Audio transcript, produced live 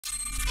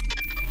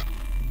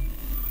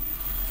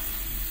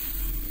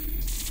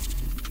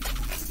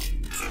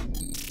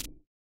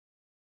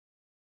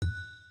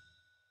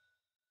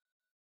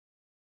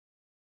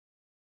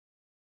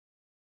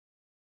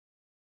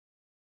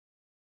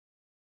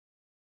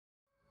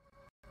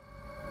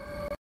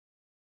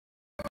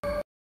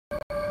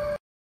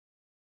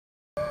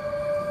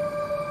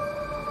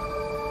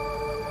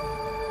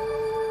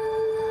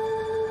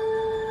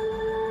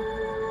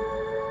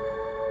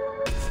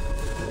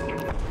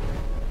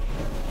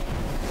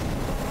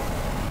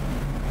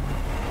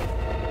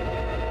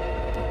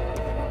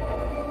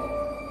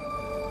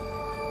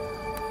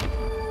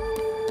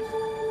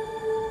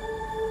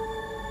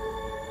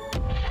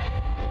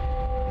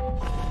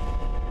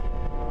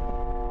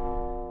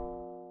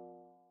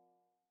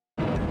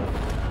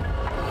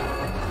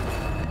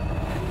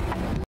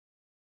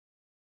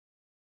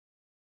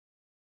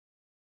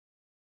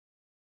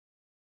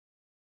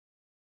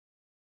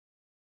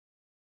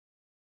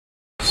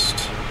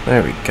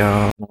There we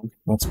go.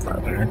 That's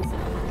better.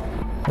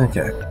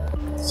 Okay.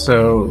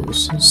 So,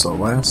 since the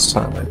last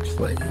time I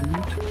played, I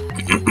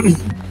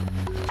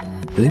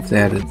believe they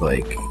added,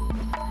 like,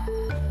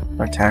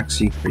 a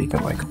taxi where you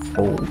can, like,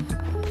 hold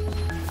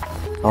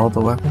all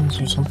the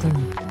weapons or something.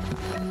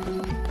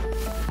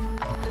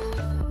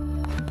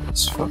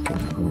 It's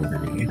fucking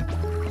weird.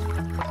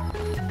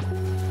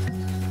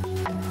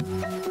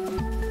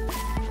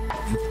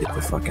 Get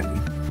the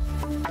fucking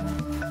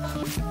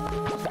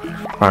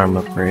farm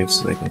upgrades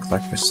so they can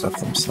collect their stuff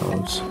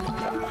themselves.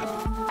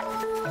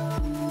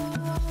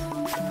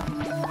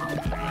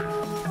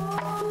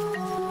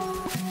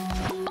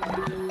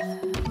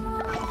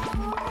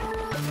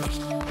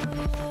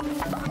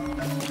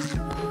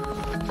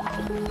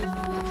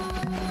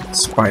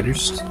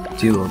 Spiders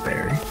steal a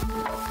berry.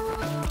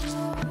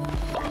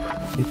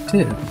 It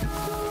did.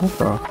 No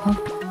problem.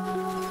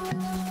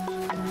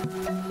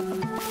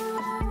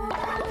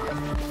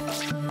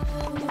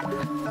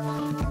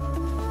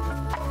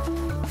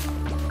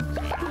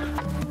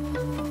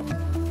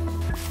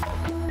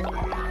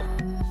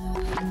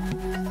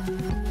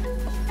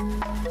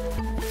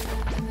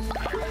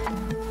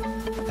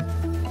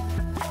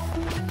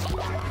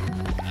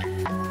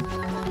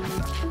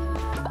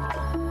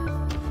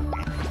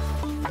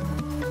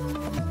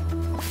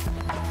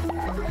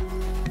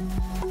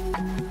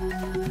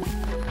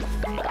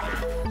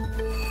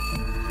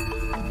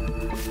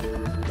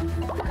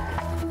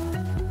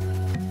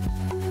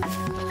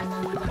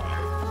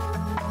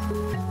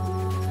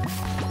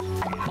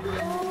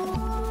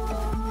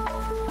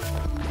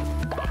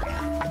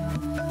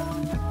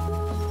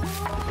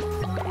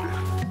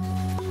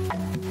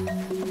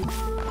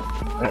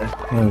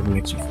 Now we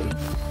make some food.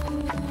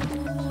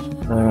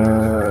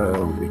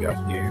 What do we got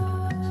here?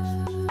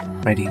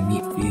 Mighty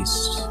meat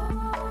feast.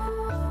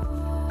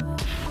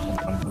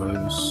 One of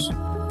those.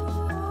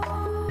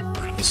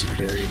 This is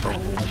berry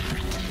bowl.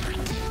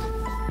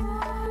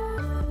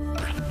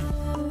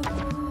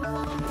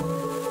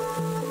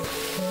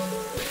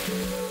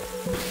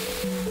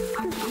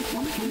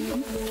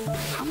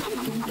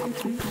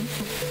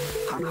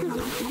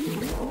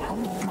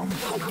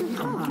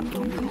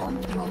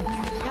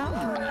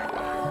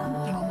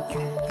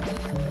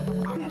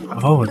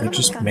 Oh, that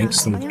just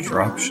makes them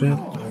drop shit?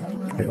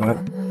 Wait, what?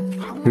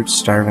 Root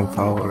starving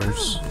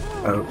followers.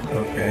 Oh,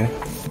 okay.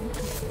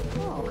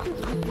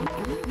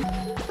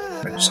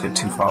 I just get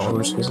 2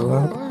 followers because of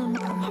that?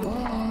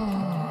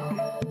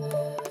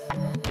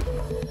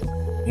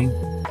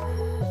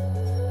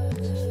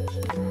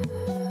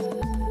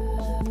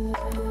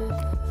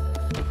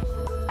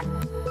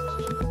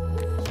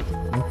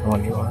 Which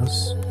one he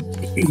was?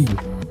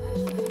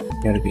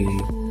 Gotta be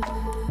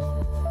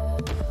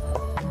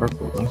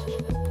purple though.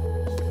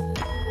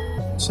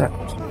 Set.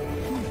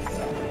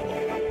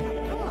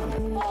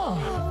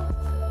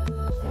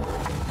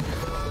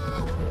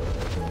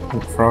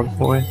 Frog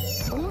boy.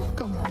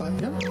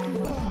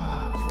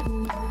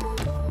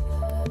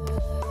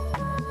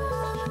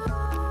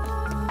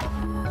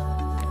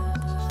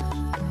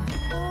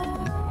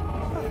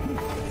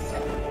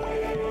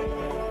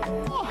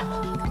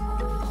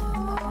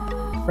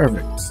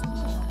 Perfect.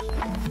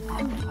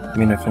 I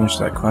mean, I finished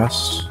that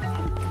quest.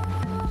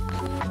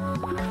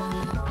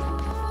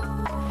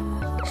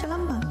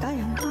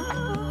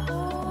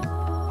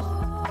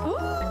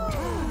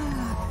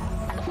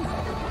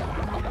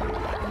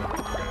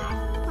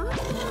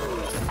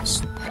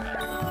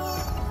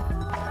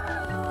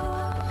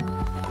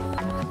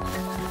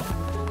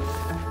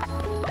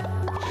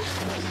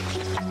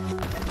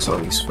 It's all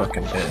these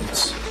fucking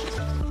heads.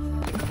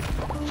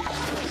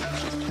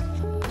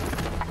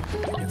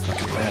 You're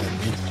fucking mad at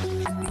me.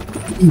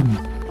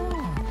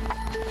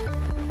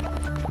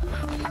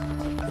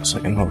 So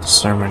I can hold the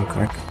sermon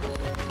quick.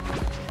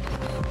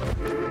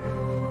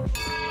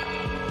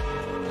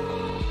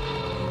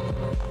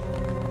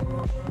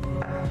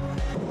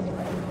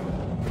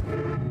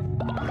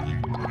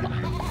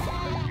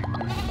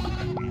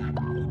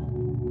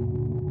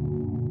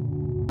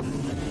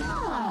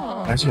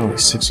 Why is there only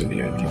 6 of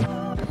you, Angie?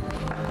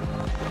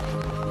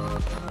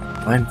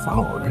 9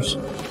 followers.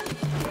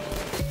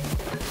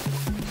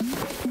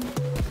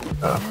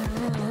 Oh,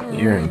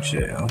 you're in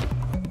jail.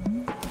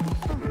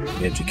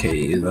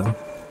 Educate you though.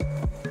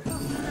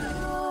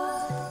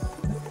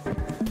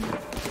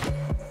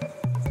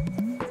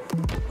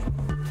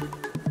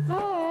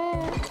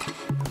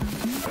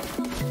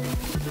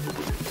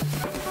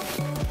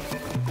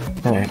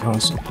 Alright,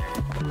 awesome.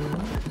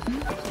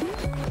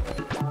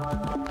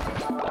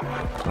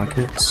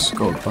 Buckets,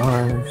 gold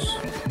bars.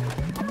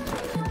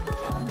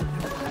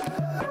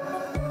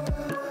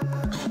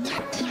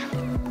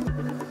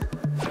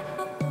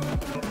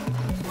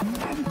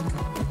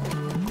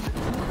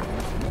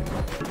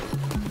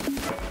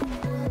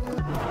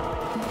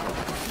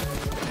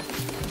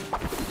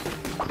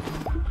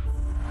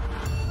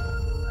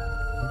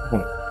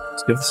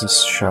 Let's give this a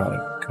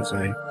shot, because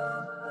I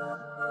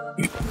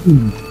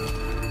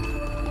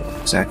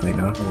exactly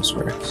know how this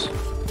works.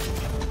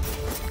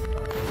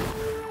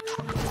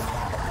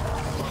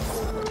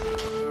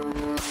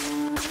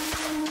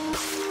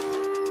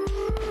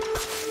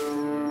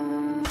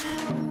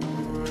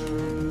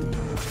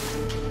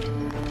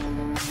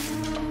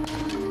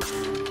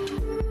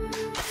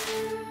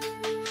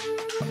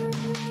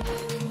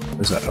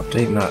 Is that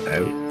update not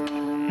out?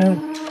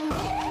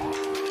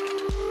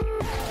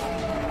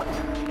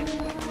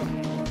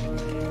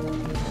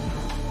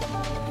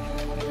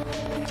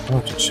 I'll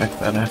have to check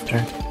that after,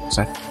 because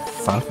I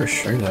thought for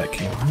sure that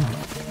came out.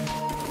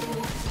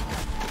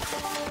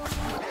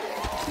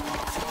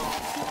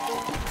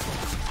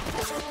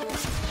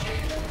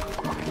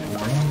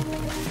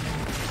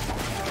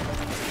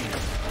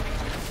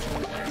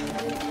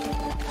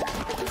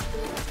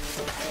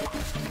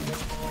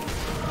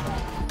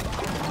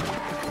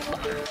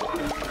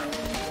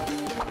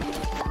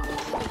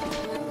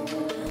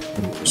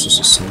 It's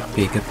just a sneak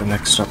peek at the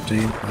next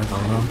update, I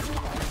don't know.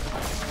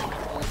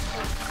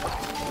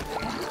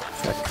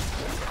 Check.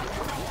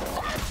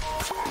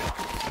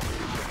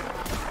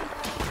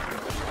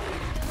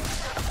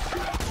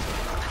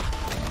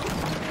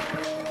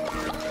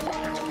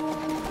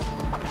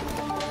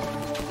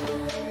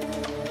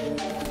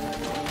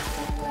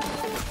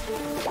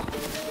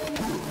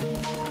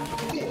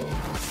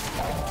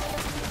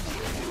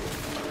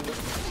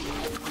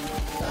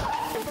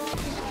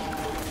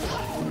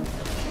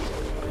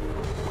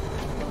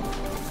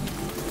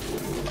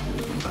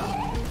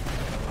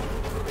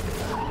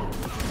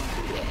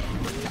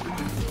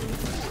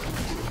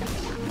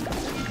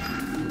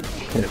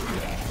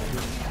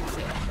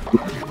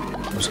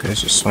 Those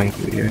guys just swing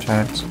through your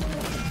attacks.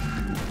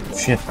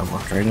 Shit, I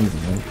walked right into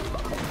them.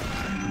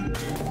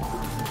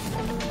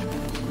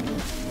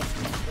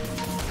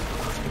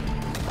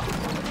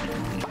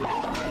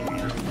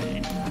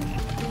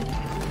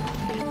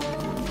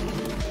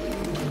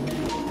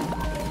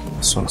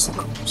 This one's the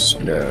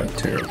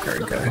tarot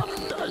card guy.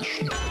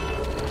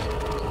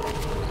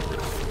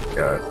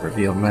 Got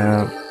reveal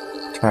map,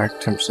 attack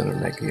 10% of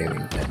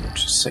negating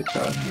damage. Just take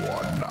that.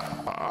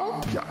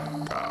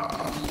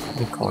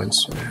 Any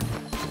coins to man.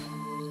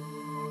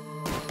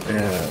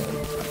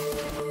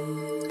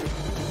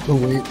 Oh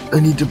wait, I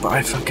need to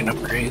buy fucking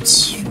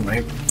upgrades for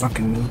my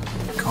fucking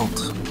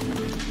cult.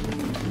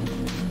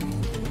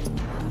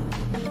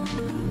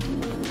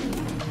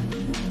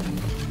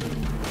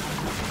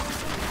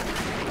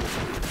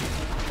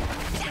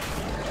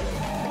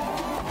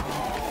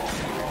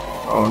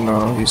 Oh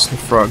no, these are the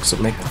frogs that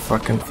make the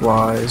fucking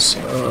flies.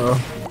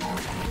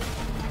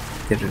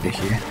 Get out of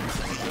here.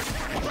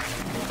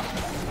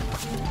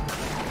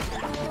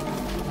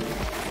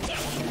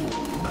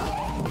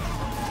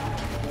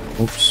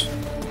 Oops,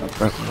 got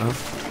that one up.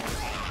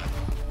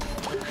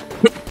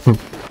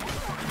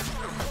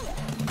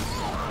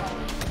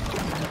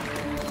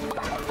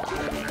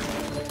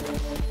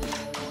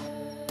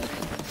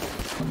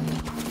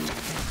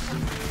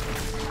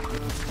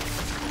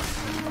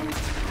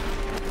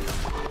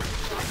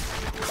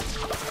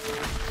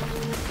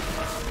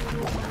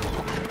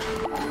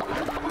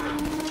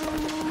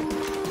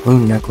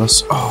 Moon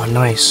necklace. Oh,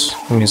 nice.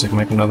 That means I can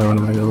make another one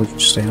in my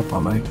village. Stay up all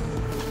night.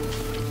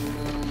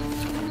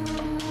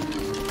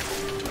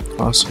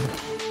 Awesome.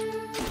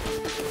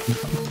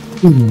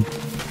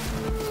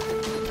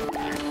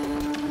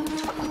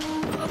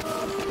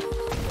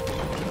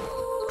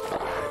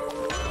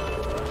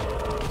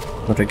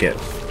 What'd I get?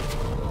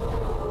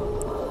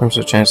 There's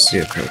a chance to see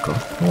a critical.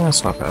 Yeah,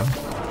 that's not bad.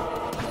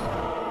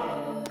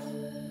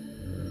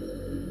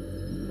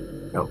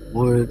 Got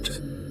wood.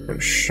 Got a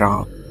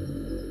shop.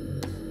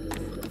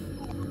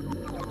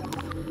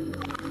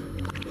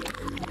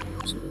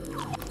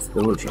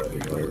 Village or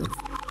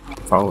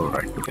follower I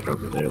can get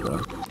over there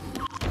though.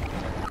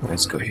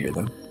 Let's go here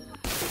then.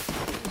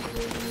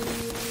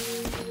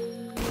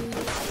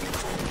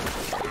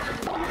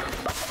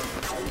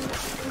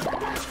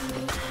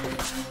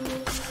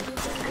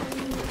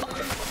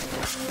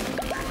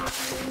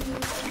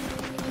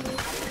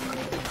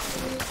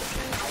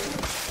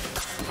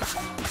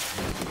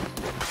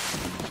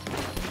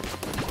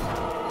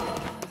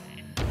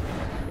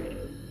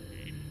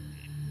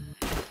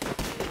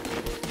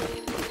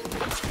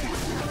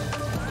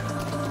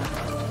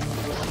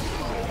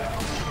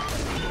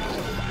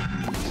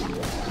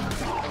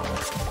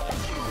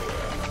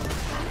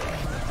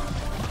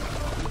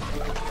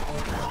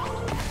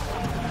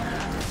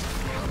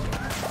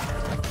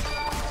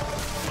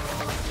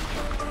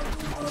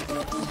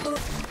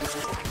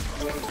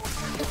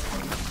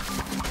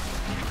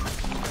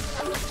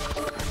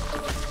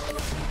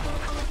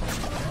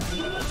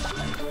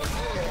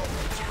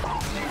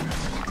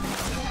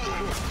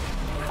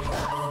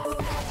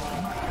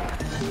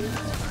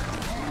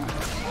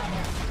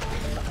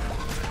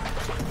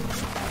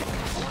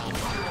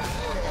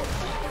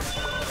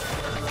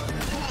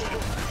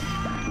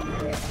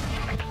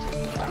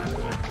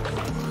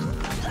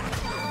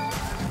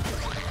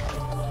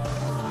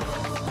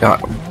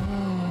 Got him.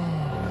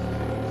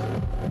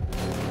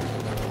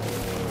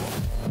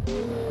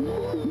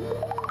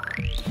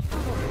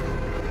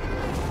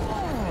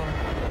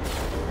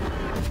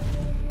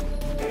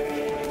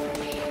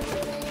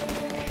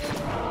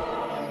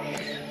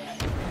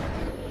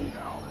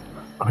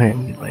 I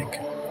am like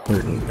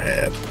hurting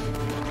bad.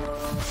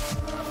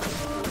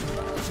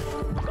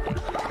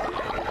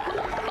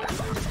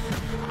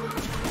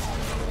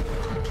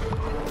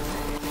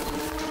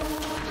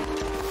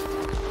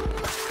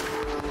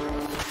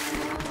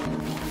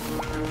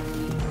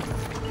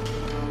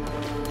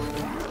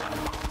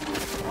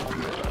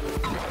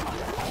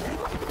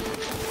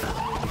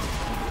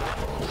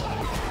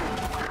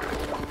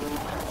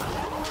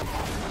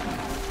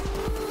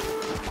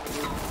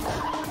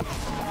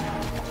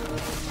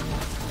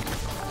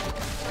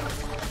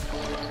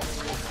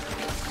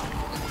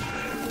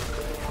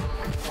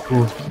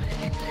 Ooh.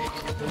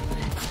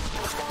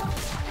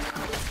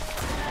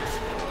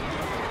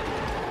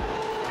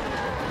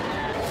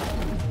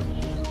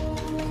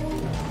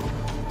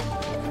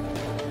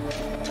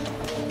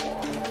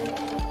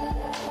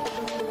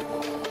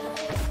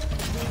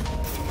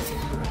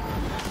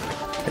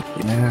 Take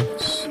the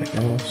axe, I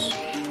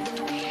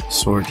guess.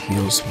 Sword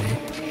heals me.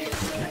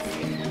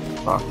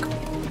 Fuck.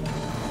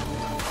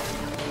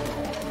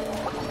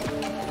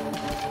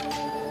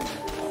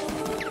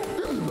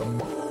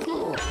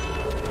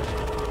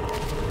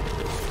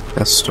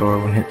 Best store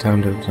when hit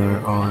down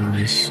to all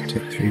enemies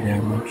take 3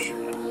 damage.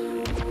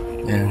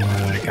 And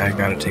I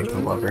gotta take the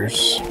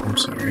lovers. I'm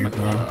sorry,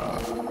 bro.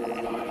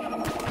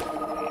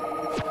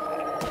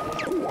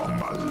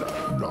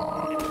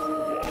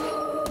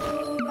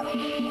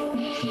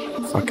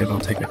 Fuck it, I'll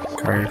take a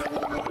card.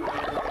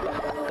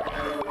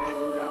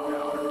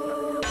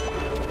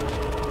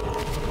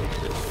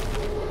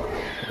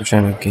 Which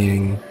end up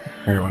gaining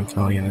her when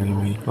killing an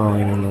enemy. Well,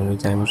 you don't know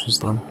the damage is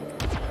done.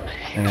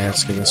 And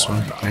let's get this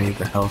one. I need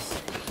the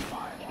health.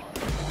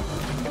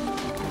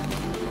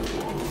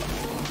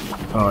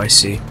 Oh, I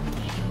see.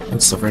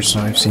 That's the first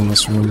time I've seen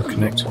this room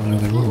connect to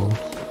another room.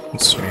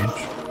 That's strange.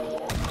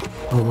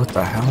 Oh, what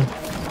the hell?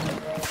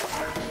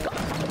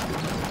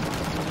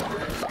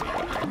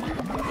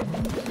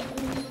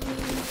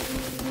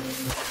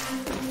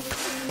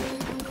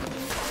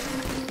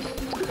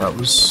 That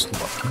was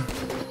lucky.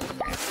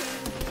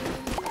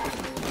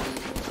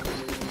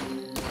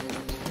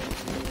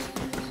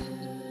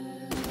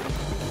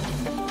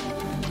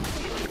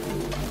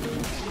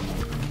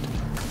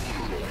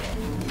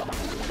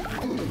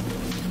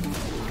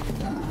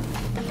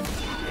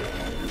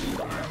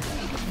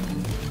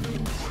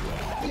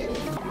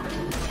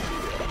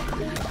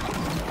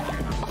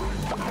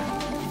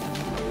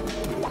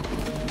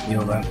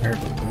 Feel that hurt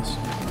with this.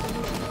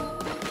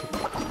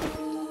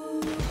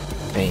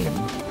 Pain.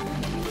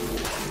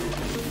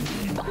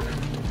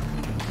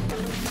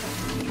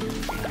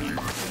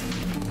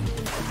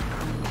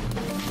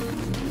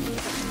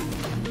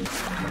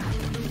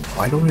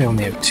 Why do I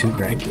only have 2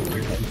 regular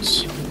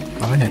hits?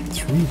 I had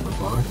 3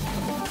 before.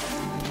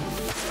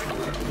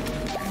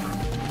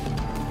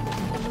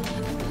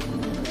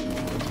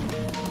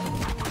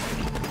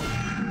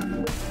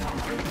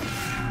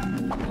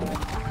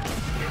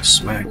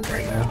 Smacked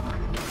right now.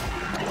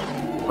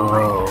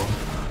 Bro.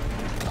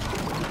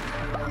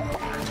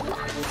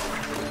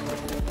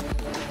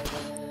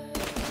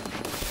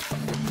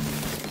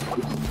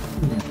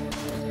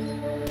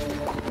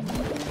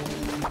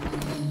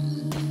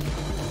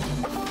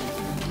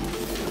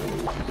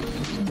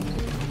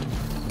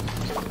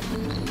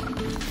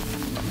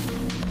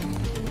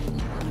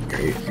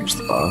 Great, here's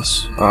the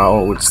boss.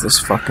 Oh, it's this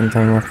fucking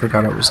thing. I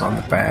forgot it was on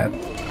the bat.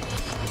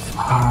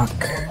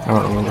 Fuck. I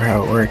don't remember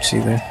how it works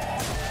either.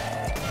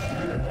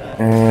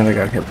 And I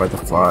got hit by the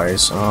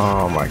flies.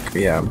 Oh my,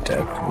 yeah, I'm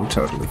dead. I'm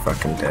totally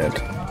fucking dead.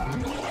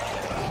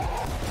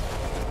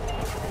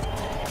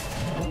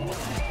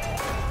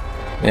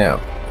 Yeah.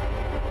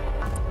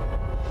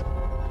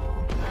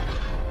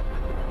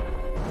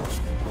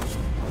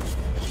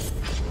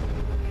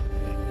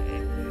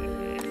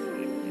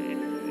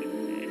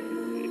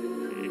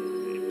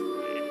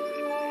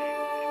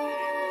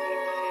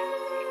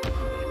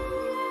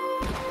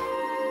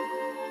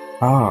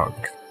 Hog.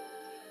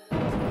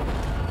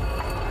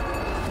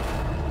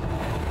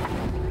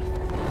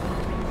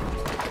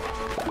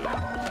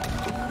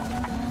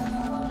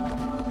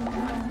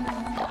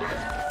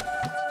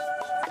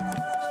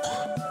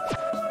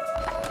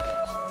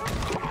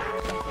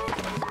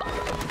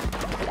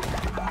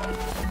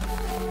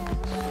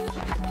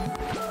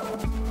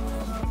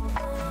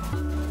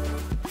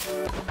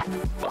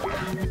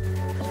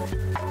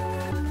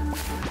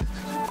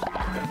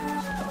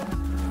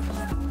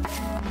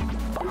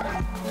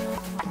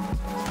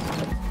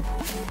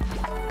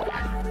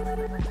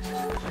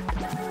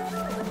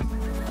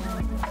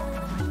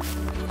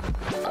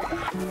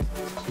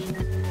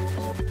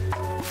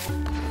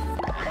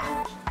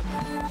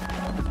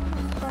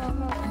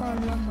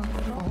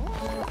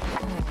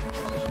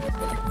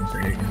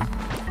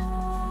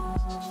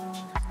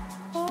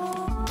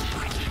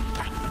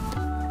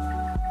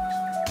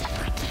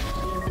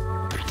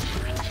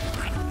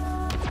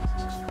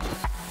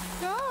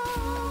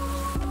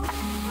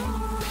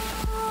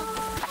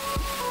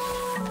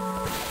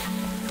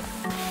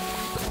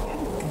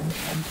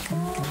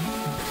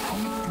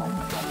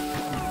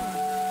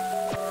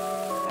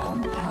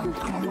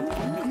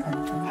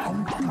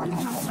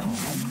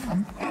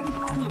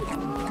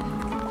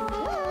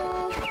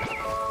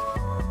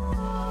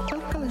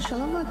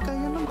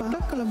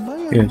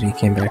 Good, he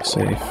came back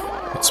safe.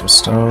 Got some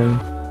stone.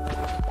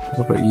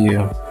 What about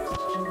you?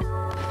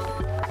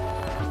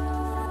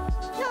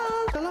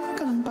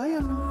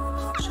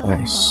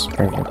 Nice,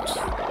 perfect.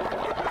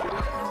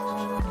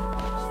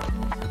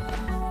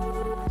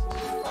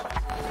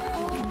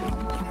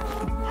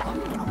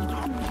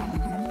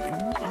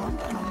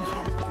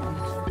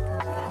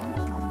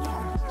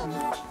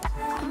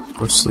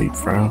 Go to sleep,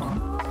 friend.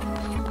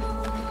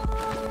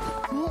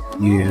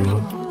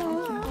 You.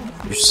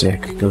 You're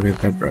sick. Go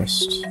get bed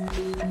rest.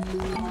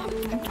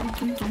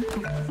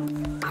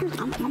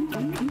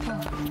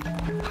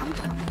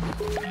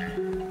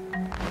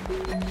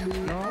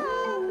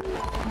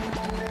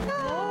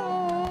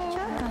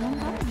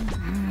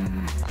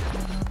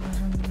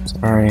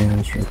 Sorry, I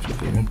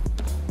interrupted you.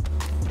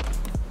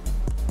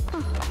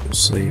 Go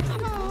sleep.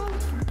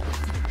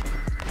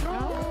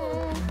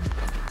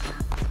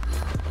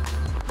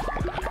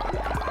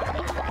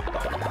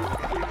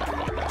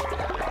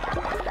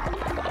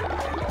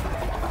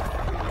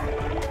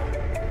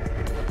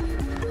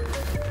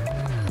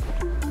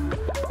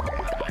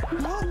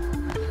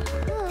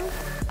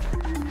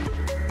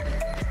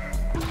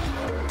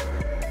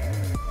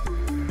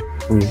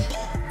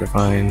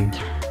 Divine.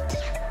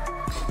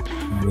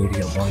 I need to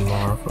get one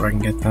more before I can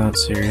get that,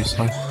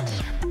 seriously.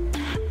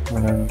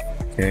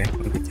 Okay,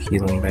 I'll get the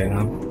healing bay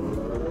now.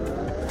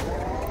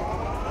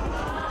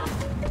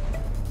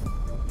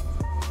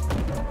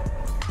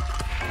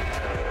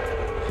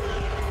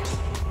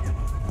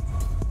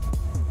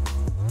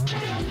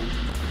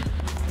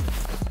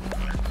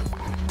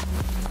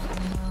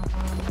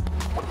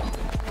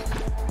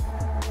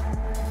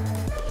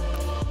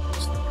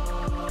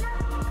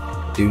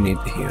 Do need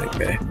the healing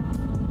bay.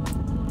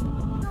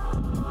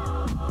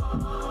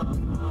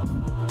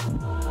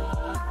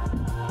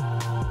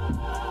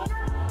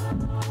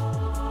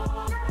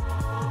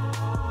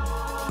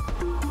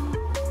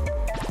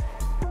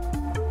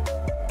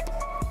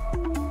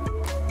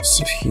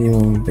 So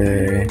healing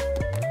bay.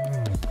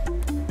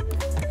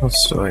 What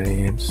else do I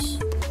need?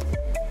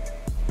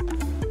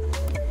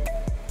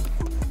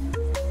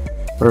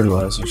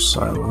 Fertilizer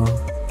silo.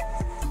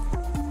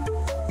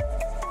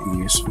 Be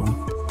useful.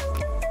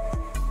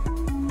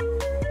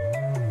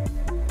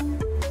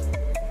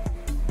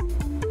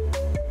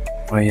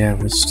 Oh yeah,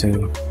 this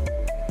too.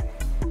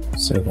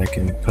 So I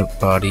can put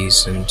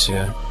bodies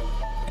into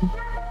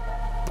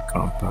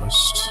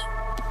compost.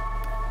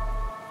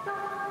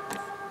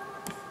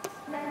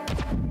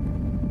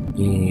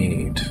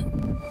 Need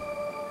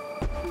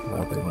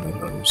another one of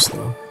those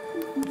though.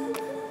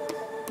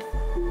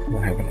 I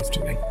don't have enough to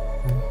need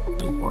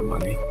more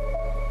money.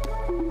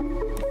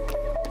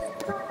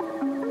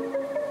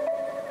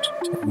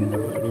 10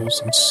 of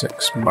those and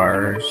 6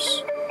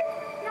 bars.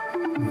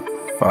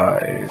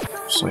 5,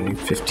 so I need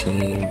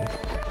 15.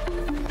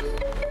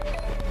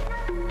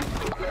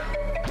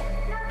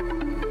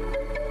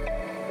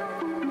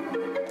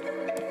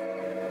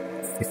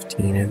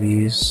 Of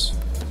these.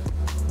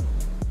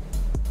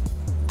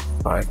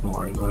 5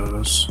 more of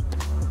those.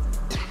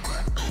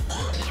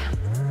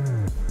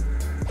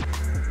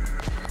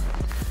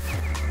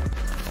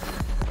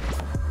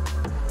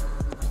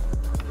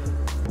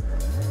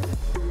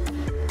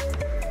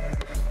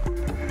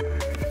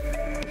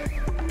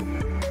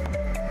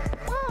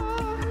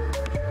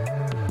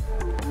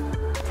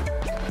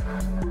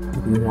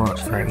 What do you want,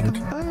 friend?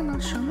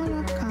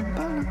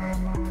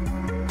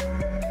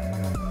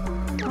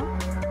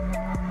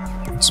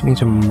 Wants me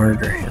to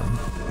murder him.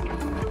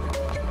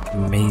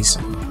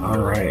 Amazing.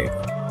 Alright.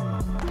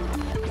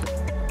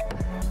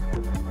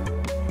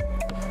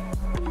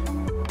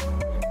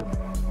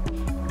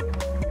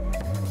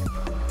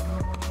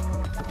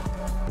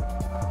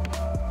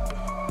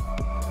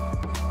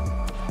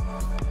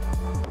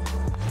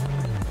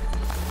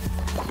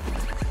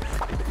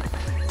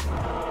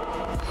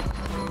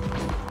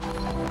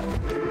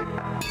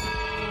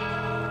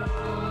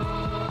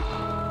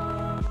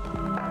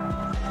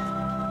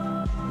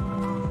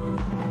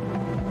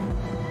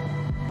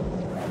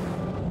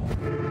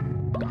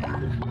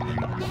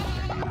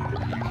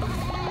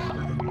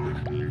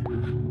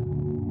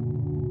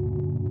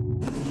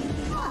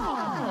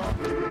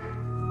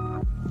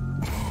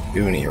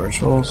 Do any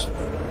rituals?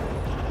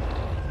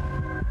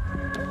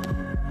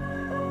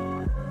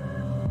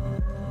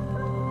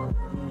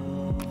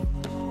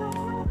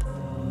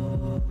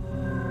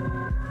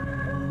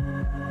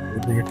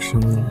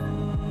 Addiction.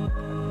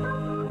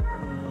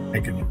 I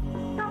could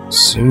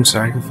soon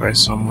sacrifice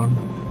someone.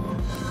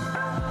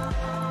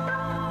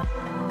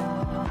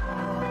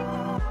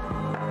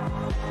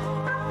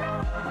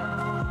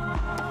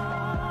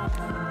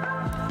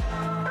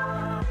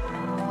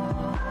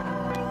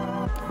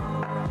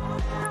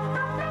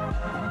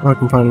 I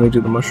can finally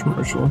do the mushroom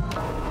ritual.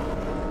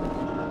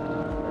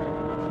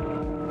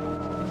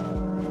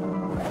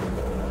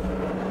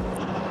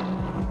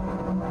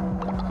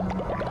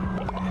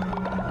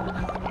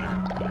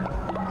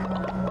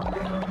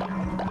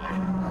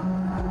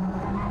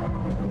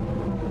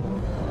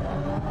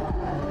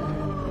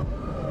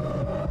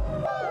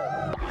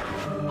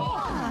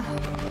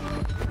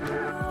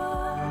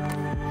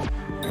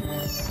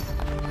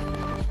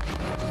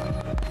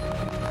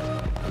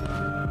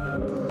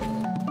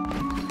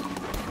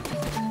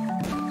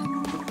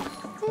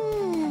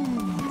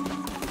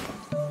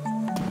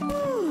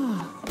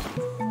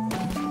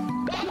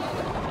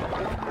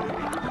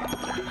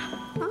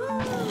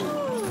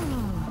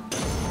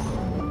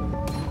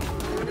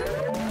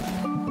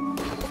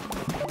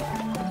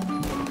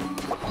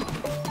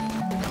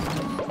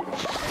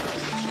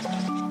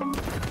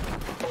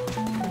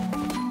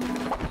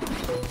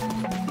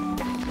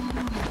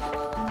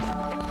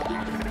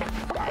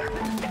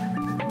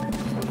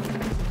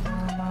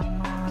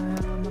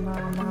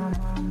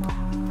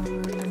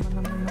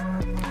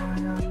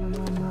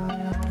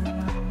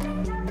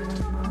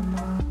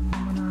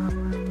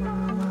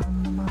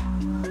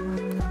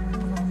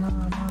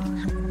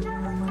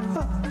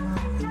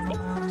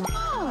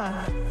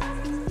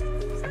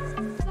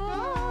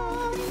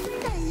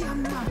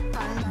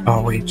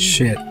 Oh wait,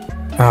 shit.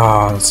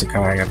 Oh, that's the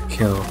guy I gotta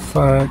kill.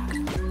 Fuck.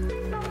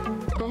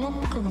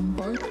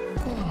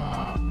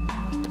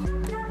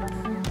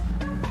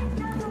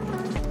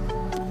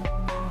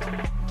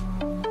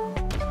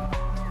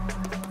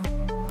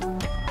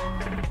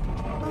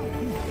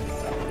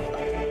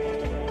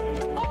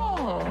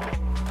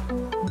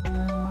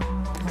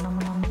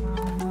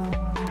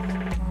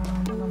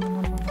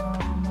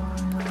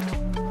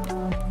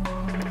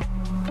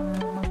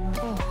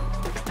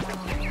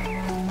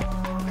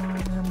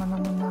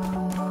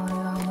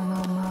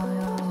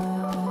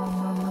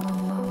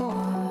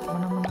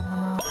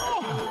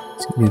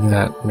 Do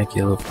that, make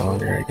you live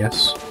longer, I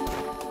guess.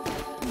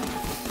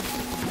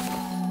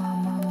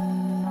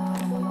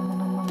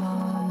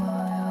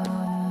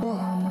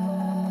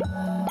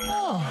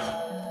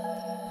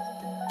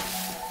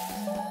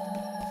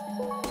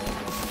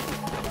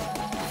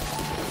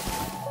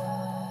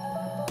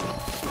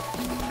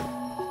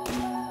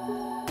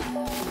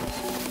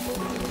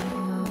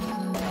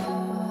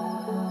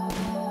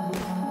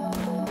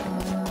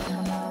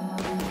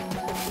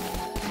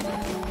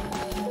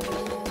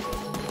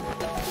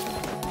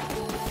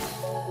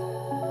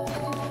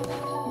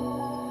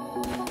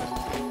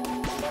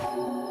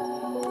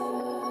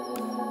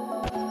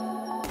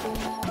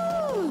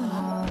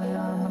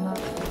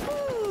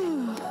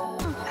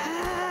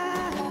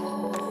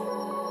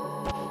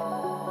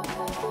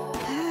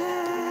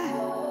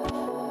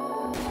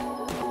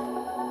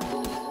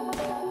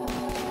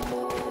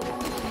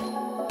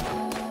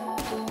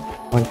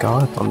 Oh my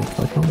god, I'm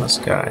clicking on this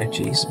guy,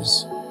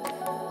 Jesus.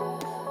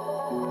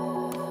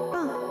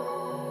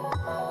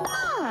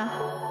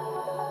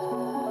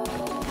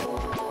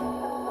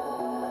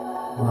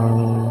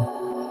 Oh,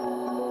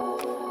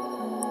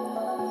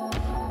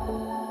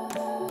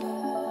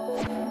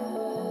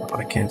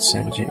 I can't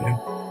send you.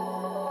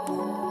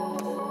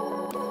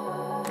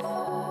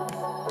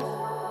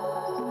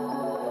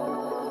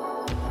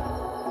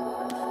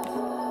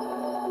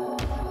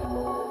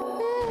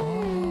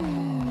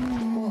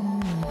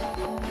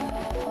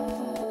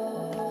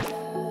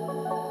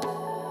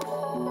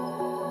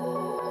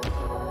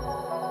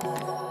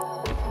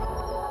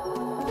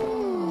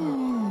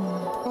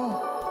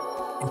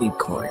 I need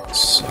coins,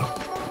 so.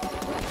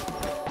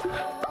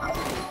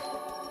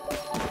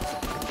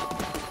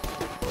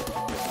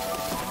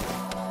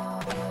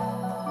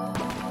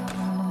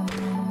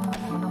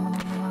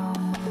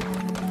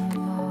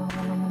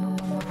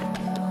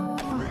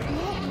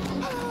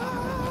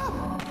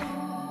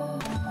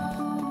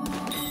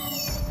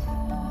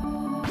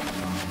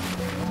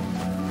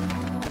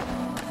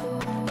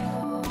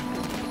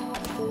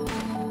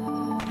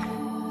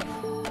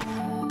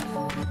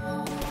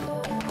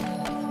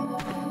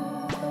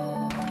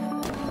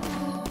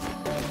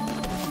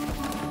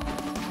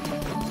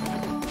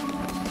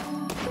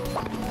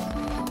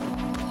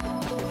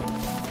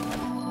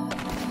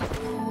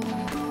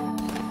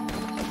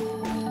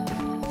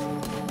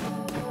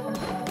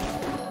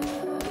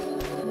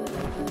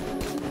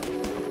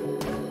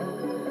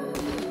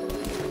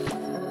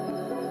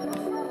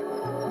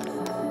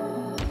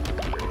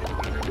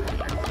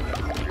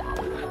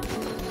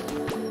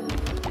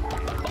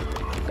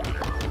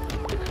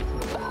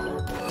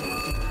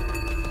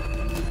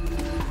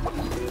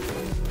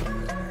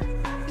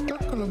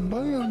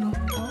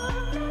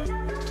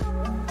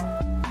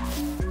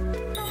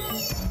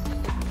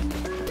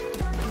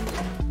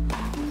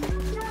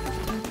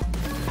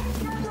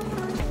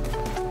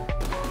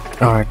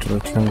 Oh, I have to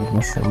return the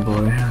mushroom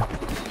boy.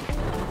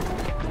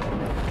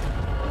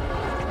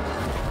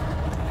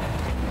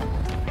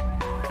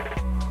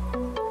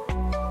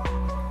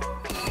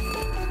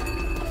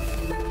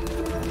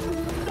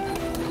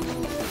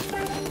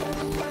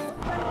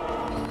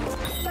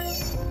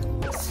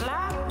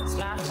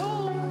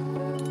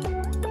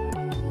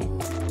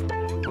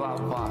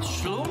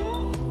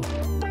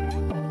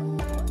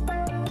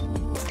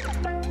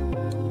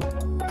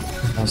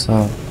 How's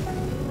that?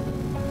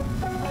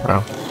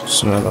 Oh,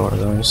 just another one of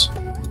those.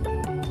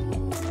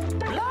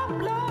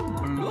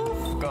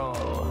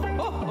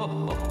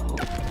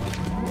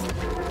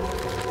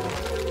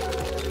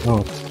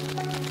 Oh,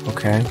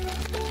 okay.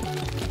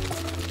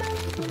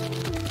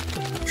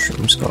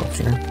 Shroom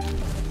sculpture.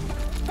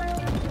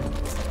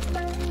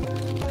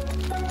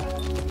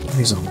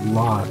 There's a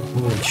lot.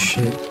 Holy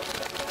shit.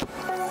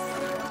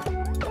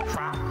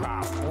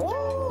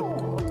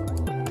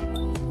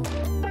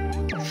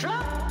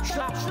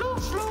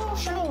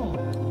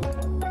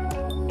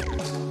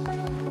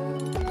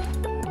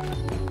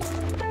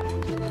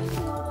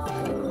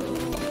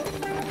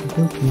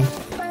 Okay.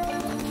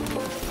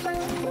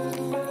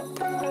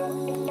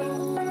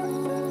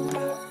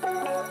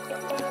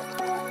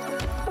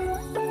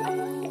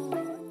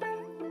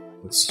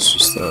 This is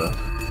just the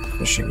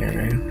fishing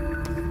area.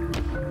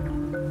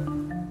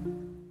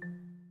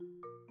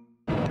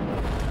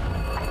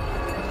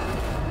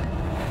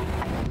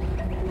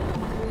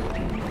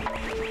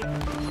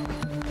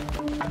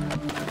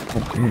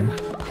 Okay.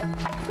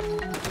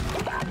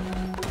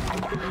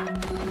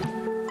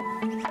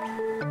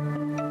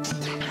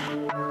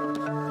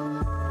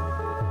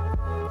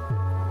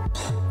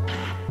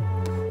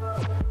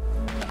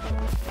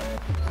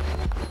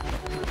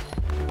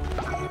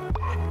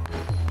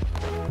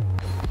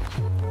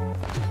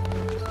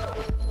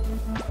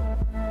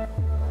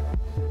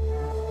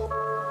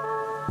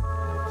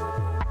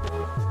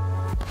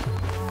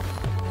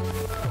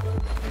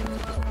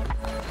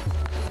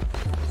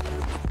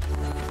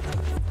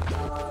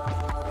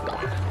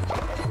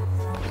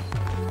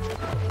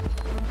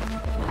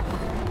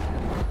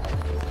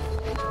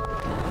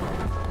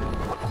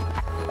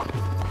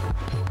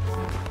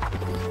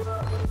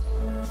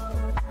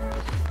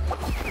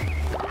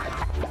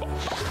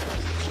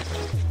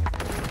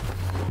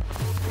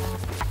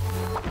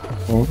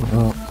 Oh,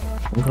 well,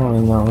 I'm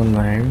going that one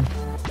there.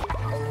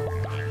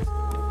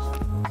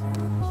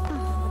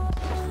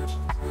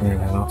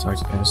 And I'll talk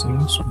to you guys in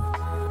this one.